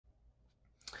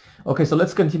Okay, so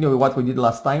let's continue with what we did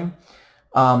last time.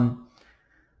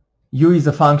 U is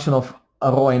a function of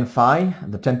rho and phi,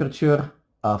 the temperature.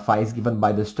 Phi is given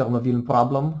by the Sturm-Liouville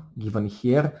problem, given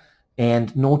here.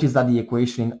 And notice that the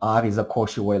equation in R is a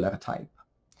Cauchy-Euler type.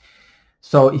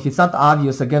 So if it's not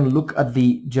obvious, again, look at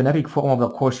the generic form of the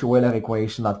Cauchy-Euler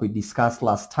equation that we discussed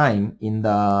last time in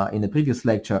the previous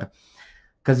lecture,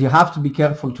 because you have to be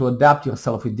careful to adapt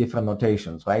yourself with different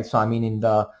notations, right? So I mean,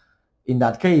 in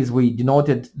that case, we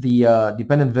denoted the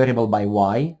dependent variable by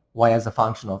y as a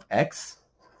function of x,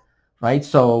 right?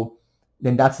 So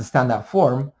then that's the standard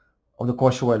form of the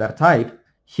Cauchy-Euler type.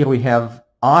 Here we have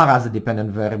r as a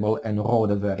dependent variable and rho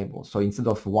the variable. So instead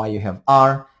of y, you have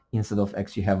r. Instead of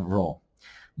x, you have rho.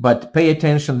 But pay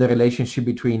attention to the relationship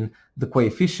between the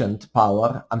coefficient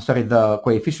power, the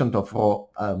coefficient of rho,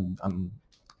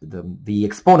 the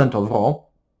exponent of rho,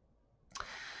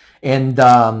 and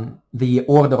the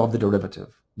order of the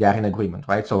derivative. They are in agreement,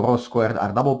 right? So rho squared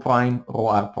r double prime, rho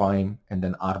r prime, and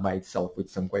then r by itself with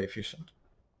some coefficient.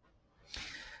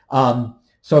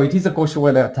 So it is a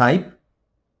Cauchy-Euler type.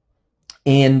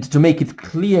 And to make it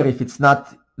clear, if it's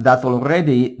not that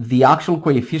already, the actual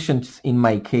coefficients in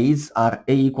my case are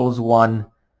a equals 1,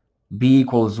 b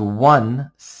equals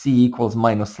 1, c equals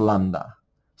minus lambda.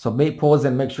 So pause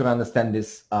and make sure I understand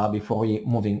this before we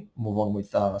move on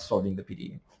with solving the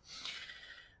PDE.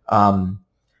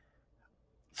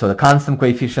 So the constant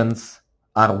coefficients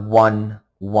are 1,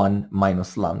 1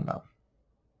 minus lambda.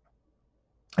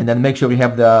 And then make sure you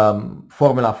have the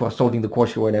formula for solving the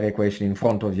Cauchy-Euler equation in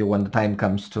front of you when the time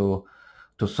comes to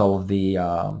solve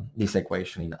this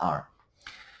equation in R.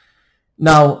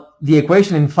 Now, the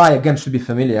equation in phi, again, should be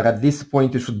familiar. At this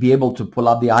point, you should be able to pull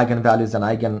up the eigenvalues and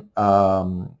eigen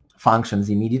functions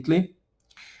immediately.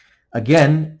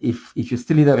 Again, if you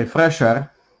still need a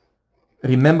refresher,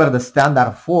 remember the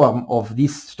standard form of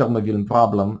this Sturm-Liouville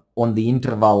problem on the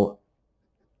interval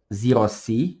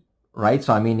 0c, right?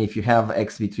 So I mean, if you have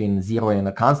x between 0 and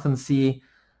a constant c,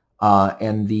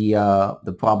 and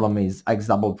the problem is x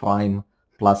double prime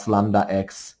plus lambda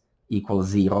x equals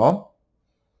 0,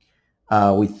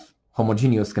 with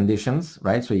homogeneous conditions,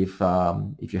 right? So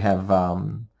if you have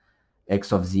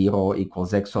x of 0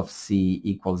 equals x of c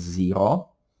equals 0,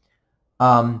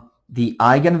 the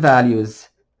eigenvalues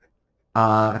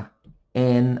are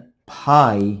n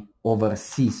pi over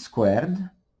c squared,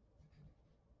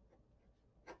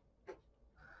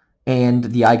 and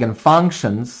the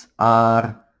eigenfunctions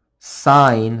are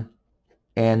sine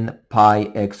n pi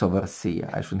x over c.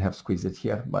 I shouldn't have squeezed it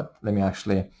here, but let me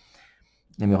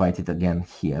write it again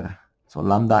here. So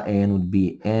lambda n would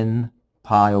be n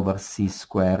pi over c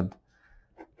squared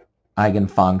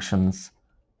eigenfunctions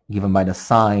given by the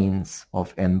sines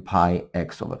of n pi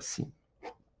x over c.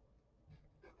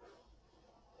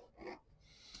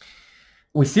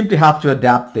 We simply have to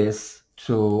adapt this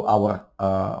to our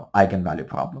eigenvalue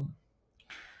problem.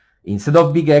 Instead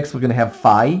of big X, we're going to have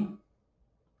phi,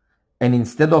 and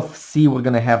instead of c, we're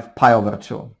going to have pi over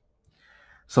 2.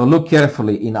 So look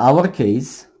carefully. In our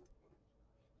case,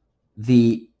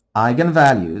 the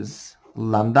eigenvalues,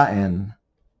 lambda n,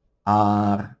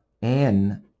 are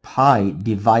n pi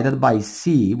divided by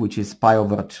c, which is pi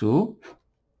over 2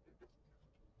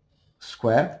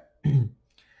 squared.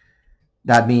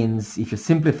 That means if you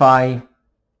simplify,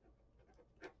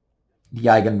 the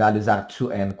eigenvalues are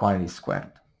 2n quantity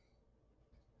squared.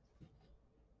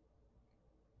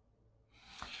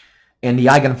 And the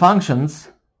eigenfunctions,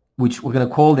 which we're going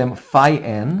to call them phi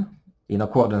n, in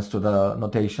accordance to the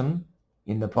notation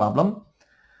in the problem,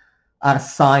 are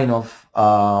sine of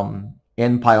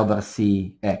n pi over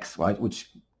c x, right,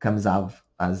 which comes out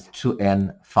as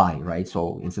 2n phi, right?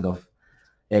 So instead of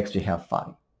x, we have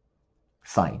phi,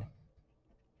 sine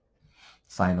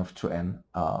of 2n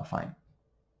phi.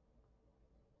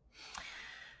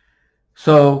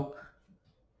 So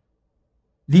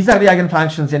these are the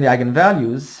eigenfunctions and the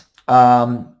eigenvalues.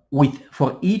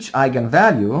 For each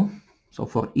eigenvalue, so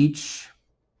for each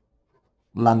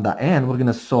lambda n, we're going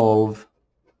to solve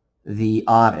the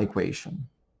R equation.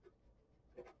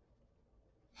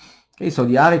 Okay, so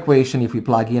the R equation, if we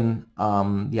plug in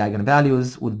the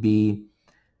eigenvalues, would be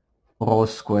rho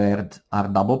squared r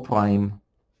double prime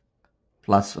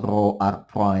plus rho r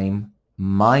prime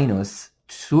minus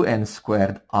 2n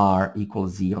squared r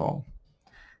equals 0,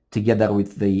 together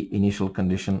with the initial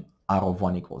condition r of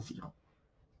 1 equals 0.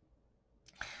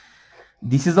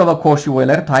 This is of a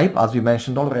Cauchy-Euler type, as we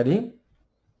mentioned already.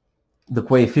 The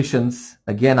coefficients,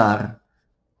 again, are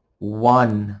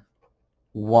 1,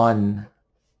 1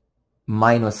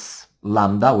 minus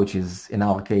lambda, which is, in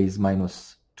our case,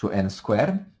 minus 2n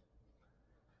squared.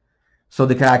 So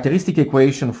the characteristic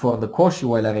equation for the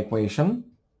Cauchy-Euler equation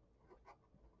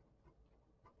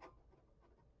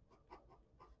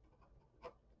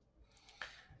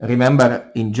remember,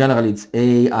 in general, it's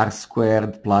a r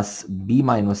squared plus b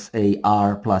minus a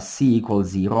r plus c equals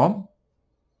 0,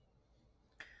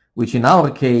 which in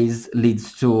our case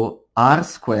leads to r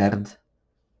squared,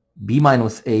 b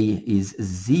minus a is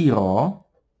 0,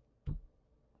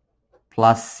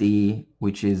 plus c,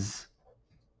 which is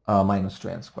minus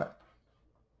 2n squared.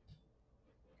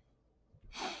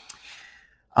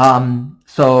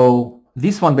 So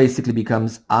this one basically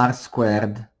becomes r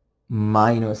squared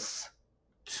minus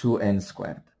 2n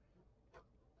squared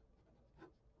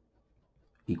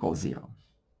equals 0.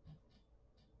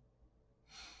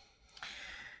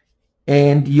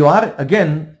 And you are,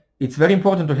 again, it's very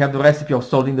important to have the recipe of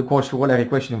solving the Cauchy-Euler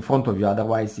equation in front of you.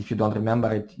 Otherwise, if you don't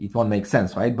remember it, it won't make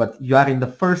sense, right? But you are in the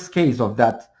first case of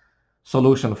that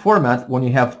solution format when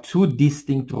you have two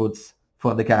distinct roots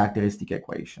for the characteristic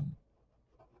equation,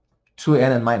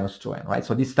 2n and minus 2n, right?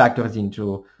 So this factors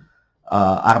into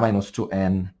r minus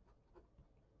 2n,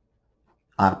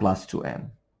 r plus 2n.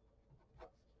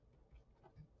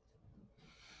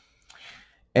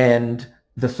 And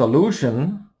the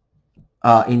solution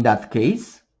in that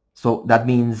case, so that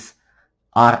means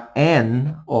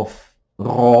Rn of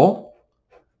rho,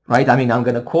 right? I mean, I'm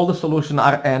going to call the solution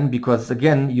Rn because,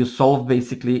 again, you solve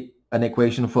basically an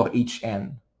equation for each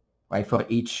n, right? For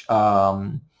each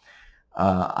eigenvalue.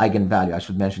 I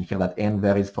should mention here that n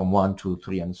varies from 1 to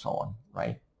 3 and so on,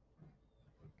 right?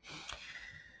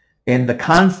 And the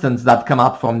constants that come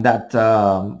up from that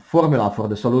formula for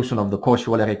the solution of the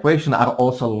Cauchy-Euler equation are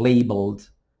also labeled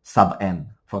sub n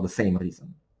for the same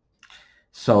reason.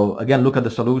 So again, look at the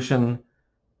solution.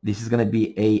 This is going to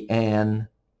be an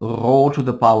rho to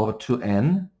the power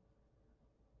 2n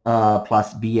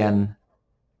plus bn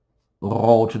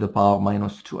rho to the power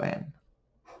minus 2n.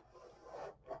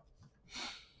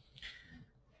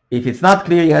 If it's not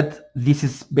clear yet, this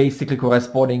is basically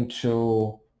corresponding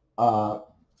to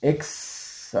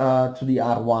x to the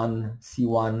r1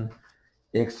 c1,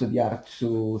 x to the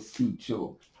r2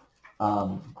 c2.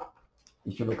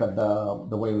 If you look at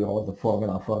the way we wrote the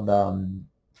formula for the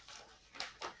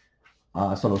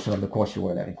solution of the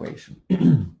Cauchy-Euler equation.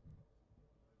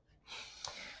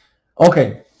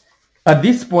 Okay, at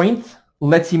this point,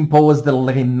 let's impose the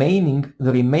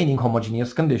remaining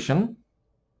homogeneous condition,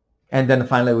 and then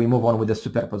finally we move on with the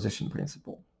superposition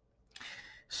principle.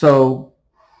 So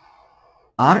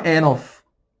Rn of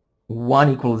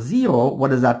 1 equals 0,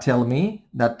 what does that tell me?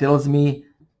 That tells me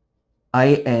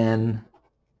In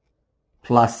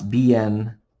plus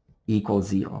Bn equals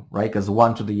 0, right? Because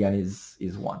 1 to the n is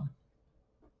 1.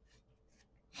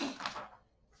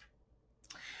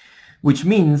 Which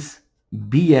means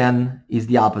Bn is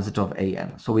the opposite of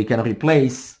An. So we can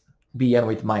replace Bn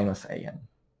with minus An.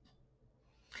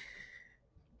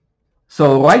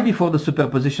 So right before the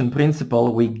superposition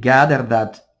principle, we gather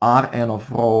that Rn of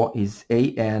rho is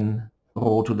An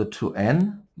rho to the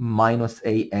 2n minus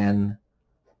An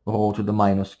rho to the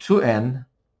minus 2n,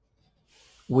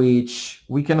 which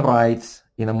we can write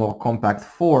in a more compact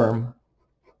form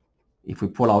if we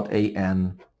pull out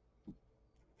An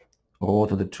rho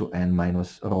to the 2n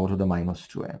minus rho to the minus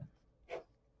 2n.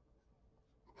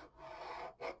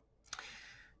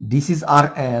 This is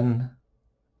Rn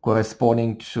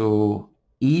corresponding to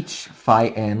each phi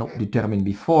n determined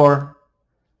before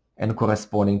and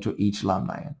corresponding to each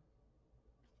lambda n.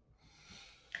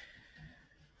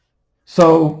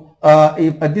 So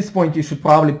if at this point you should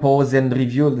probably pause and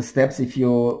review the steps if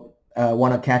you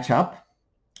want to catch up.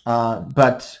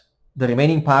 But the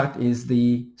remaining part is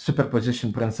the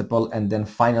superposition principle, and then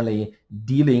finally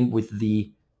dealing with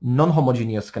the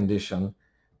non-homogeneous condition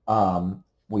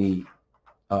we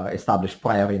established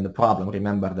prior in the problem.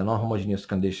 Remember, the non-homogeneous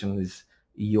condition is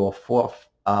u of 4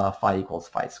 phi equals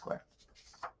phi squared.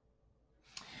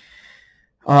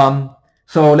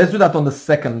 So let's do that on the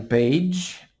second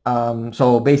page.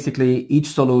 So basically, each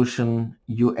solution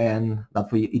un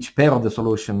each pair of the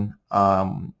solution,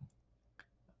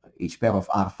 each pair of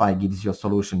r phi gives you a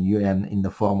solution un in the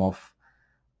form of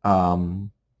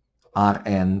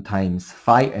Rn times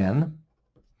phi n.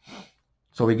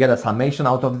 So we get a summation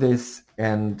out of this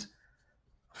and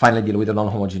finally deal with a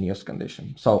non-homogeneous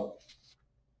condition. So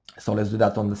let's do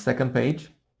that on the second page,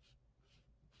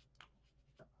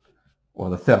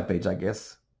 or the third page, I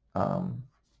guess.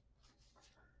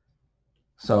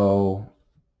 So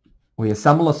we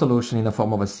assemble a solution in the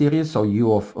form of a series. So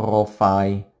u of rho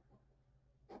phi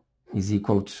is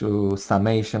equal to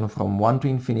summation from 1 to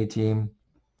infinity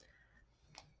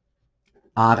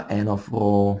Rn of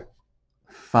rho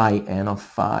phi n of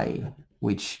phi,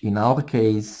 which in our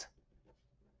case,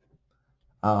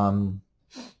 Rn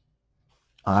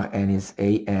is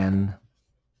an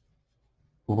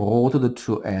rho to the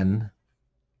 2n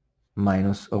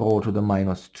minus rho to the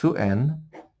minus 2n,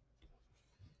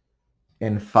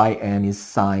 and phi n is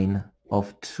sine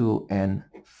of 2n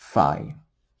phi.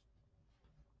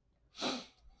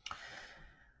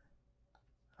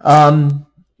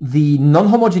 The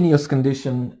non-homogeneous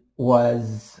condition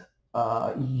was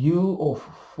u of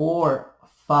 4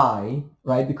 phi,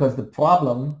 right? Because the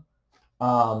problem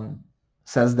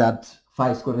says that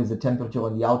phi squared is the temperature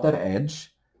on the outer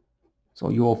edge. So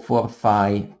u of 4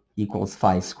 phi equals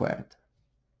phi squared.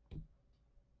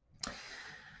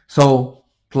 So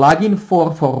plug in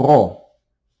 4 for rho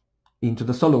into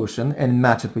the solution and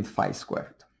match it with phi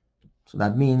squared. So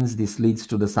that means this leads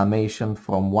to the summation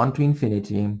from 1 to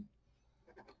infinity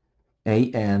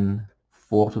an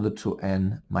 4 to the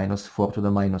 2n minus 4 to the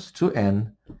minus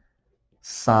 2n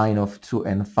sine of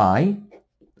 2n phi.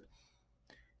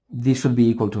 This should be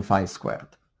equal to phi squared.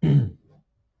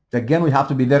 Again, we have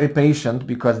to be very patient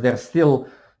because there are still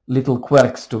little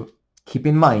quirks to keep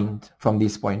in mind from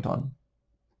this point on.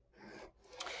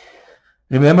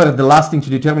 Remember, the last thing to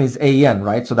determine is an,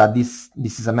 right? So that this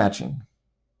is a matching.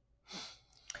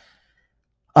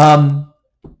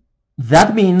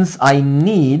 That means I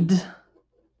need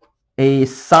a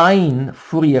sine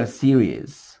Fourier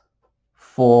series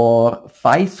for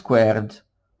phi squared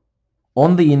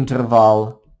on the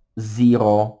interval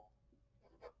 0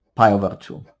 pi over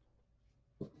 2.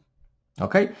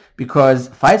 Okay? Because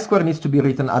phi squared needs to be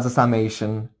written as a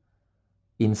summation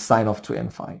in sine of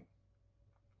 2n phi.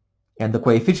 And the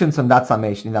coefficients on that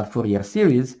summation in that Fourier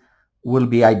series will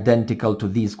be identical to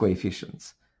these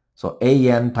coefficients. So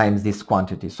an times this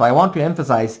quantity. So I want to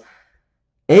emphasize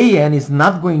an is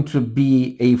not going to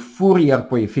be a Fourier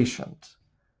coefficient.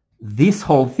 This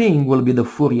whole thing will be the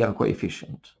Fourier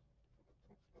coefficient.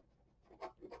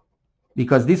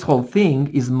 Because this whole thing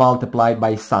is multiplied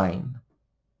by sine.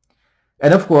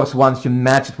 And of course, once you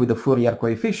match it with the Fourier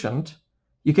coefficient,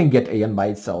 you can get an by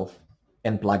itself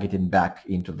and plug it in back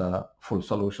into the full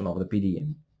solution of the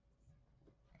PDE.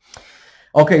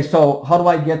 Okay, so how do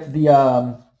I get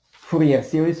the Fourier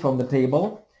series from the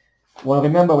table? Well,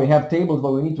 remember, we have tables,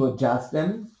 but we need to adjust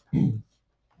them.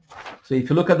 So if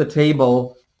you look at the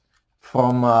table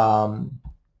from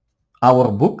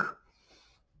our book,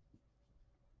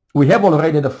 we have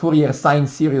already the Fourier sine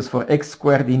series for x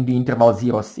squared in the interval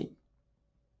 0c.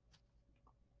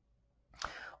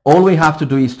 All we have to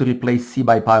do is to replace c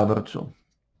by pi over 2.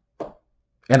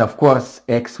 And of course,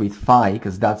 x with phi,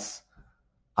 because that's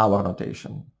our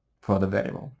notation for the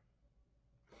variable.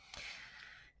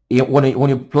 When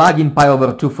you plug in pi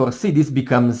over 2 for c, this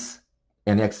becomes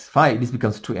an x phi, this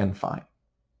becomes 2n phi.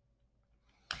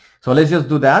 So let's just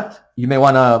do that. You may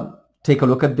want to take a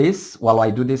look at this while I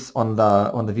do this on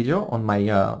the video, on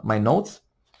my my notes.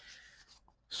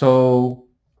 So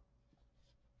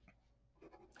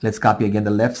let's copy again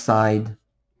the left side.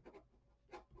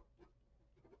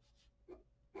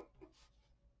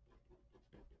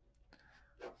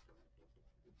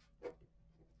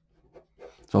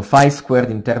 So phi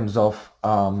squared in terms of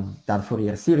that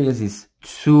Fourier series is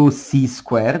 2c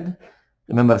squared.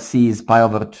 Remember, c is pi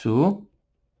over 2.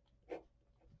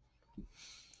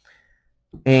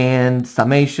 And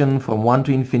summation from 1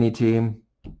 to infinity,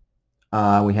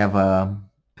 we have a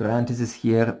parenthesis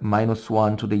here, minus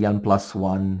 1 to the n plus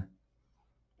 1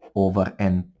 over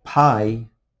n pi,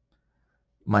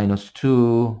 minus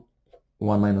 2,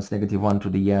 1 minus negative 1 to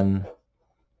the n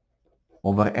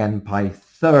over n pi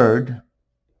third,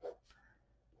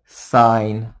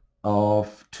 sine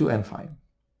of 2n phi.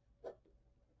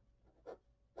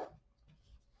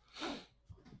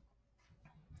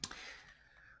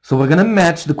 So we're going to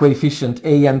match the coefficient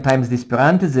an times this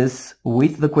parenthesis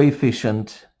with the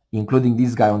coefficient, including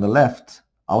this guy on the left,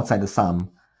 outside the sum,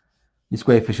 this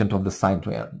coefficient of the sine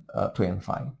 2n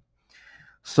phi.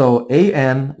 So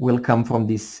an will come from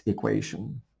this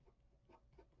equation.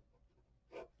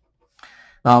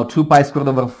 Now 2 pi squared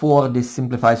over 4, this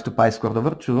simplifies to pi squared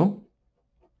over 2.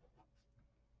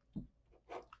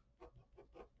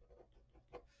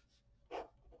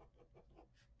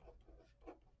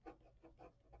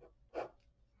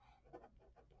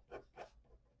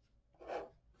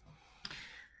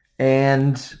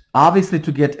 And obviously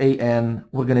to get an,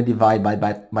 we're going to divide by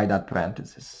that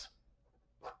parenthesis.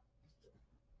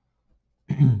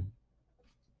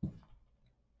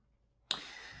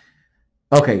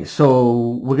 Okay,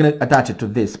 so we're going to attach it to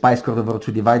this. Pi squared over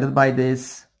 2 divided by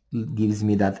this gives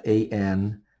me that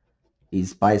an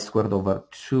is pi squared over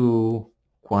 2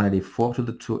 quantity 4 to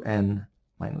the 2n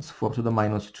minus 4 to the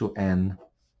minus 2n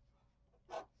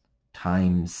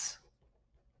times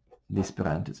this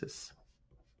parenthesis.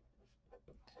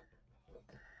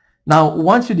 Now,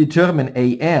 once you determine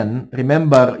an,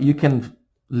 remember, you can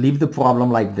leave the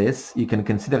problem like this. You can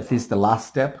consider this the last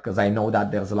step, because I know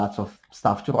that there's lots of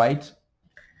stuff to write.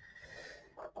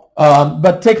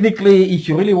 But technically, if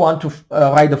you really want to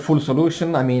write the full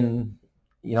solution, I mean,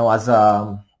 you know, as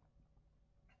a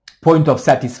point of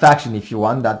satisfaction, if you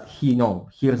want, that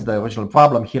here's the original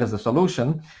problem, here's the solution,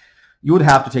 you would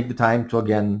have to take the time to,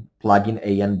 again, plug in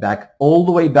an back, all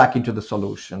the way back into the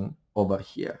solution over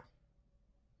here.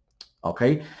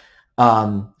 Okay,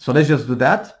 so let's just do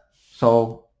that.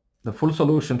 So the full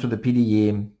solution to the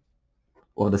PDE,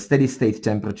 or the steady state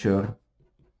temperature,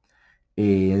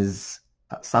 is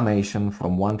summation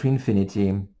from 1 to infinity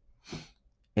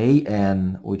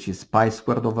an, which is pi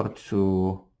squared over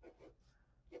 2,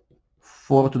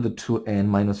 4 to the 2n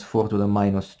minus 4 to the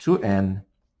minus 2n.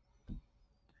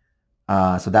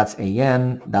 So that's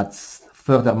an. That's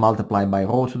further multiplied by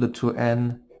rho to the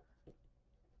 2n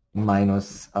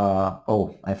minus,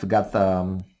 oh, I forgot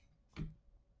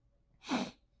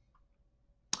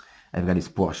I've got this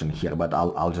portion here, but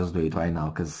I'll just do it right now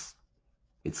because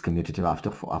it's commutative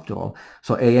after all.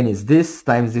 So an is this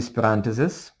times this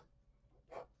parenthesis.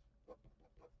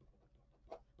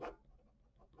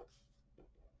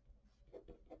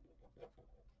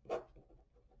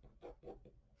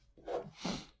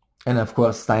 And of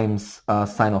course times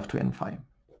sine of 2n phi.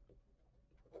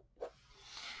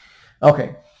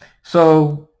 Okay,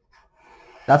 so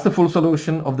that's the full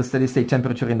solution of the steady state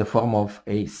temperature in the form of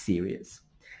a series.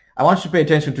 I want you to pay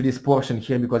attention to this portion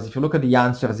here, because if you look at the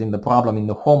answers in the problem in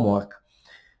the homework,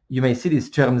 you may see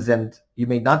these terms and you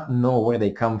may not know where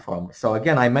they come from. So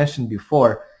again, I mentioned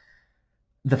before,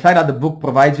 the fact that the book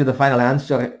provides you the final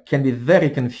answer can be very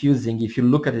confusing if you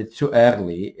look at it too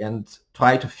early and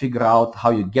try to figure out how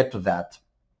you get to that.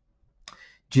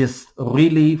 Just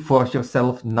really force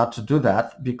yourself not to do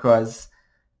that, because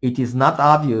it is not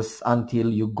obvious until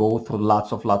you go through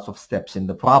lots of steps in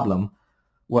the problem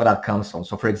where that comes from.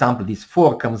 So for example, this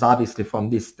 4 comes obviously from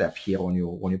this step here when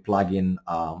you plug in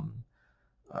 4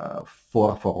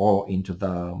 for rho into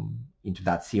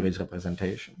that series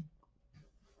representation.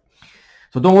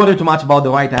 So don't worry too much about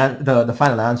the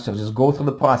final answer. Just go through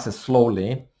the process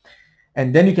slowly,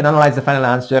 and then you can analyze the final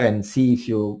answer and see if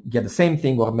you get the same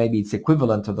thing, or maybe it's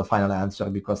equivalent to the final answer,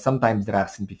 because sometimes there are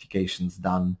simplifications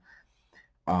done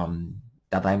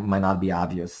that might not be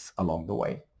obvious along the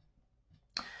way.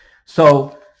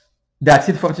 So that's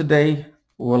it for today.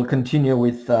 We'll continue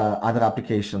with other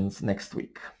applications next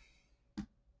week.